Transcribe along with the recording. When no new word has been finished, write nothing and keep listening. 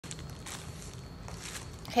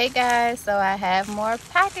Hey guys, so I have more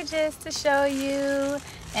packages to show you,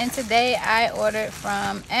 and today I ordered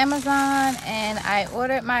from Amazon, and I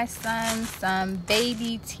ordered my son some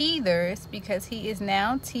baby teethers because he is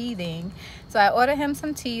now teething. So I ordered him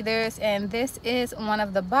some teethers, and this is one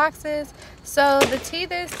of the boxes. So the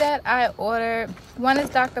teethers that I ordered, one is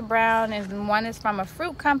Dr. Brown and one is from a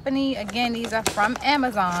fruit company. Again, these are from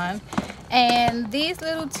Amazon. And these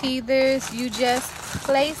little teethers, you just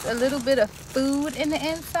place a little bit of food in the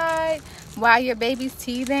inside while your baby's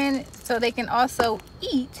teething, so they can also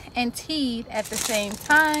eat and teeth at the same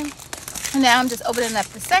time. Now I'm just opening up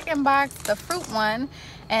the second box, the fruit one,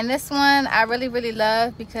 and this one I really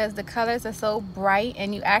love because the colors are so bright,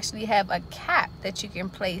 and you actually have a cap that you can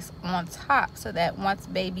place on top so that once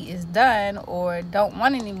baby is done or don't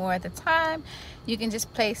want any more at the time, you can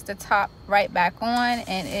just place the top right back on,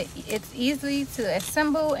 and it's easy to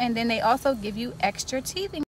assemble. And then they also give you extra teething.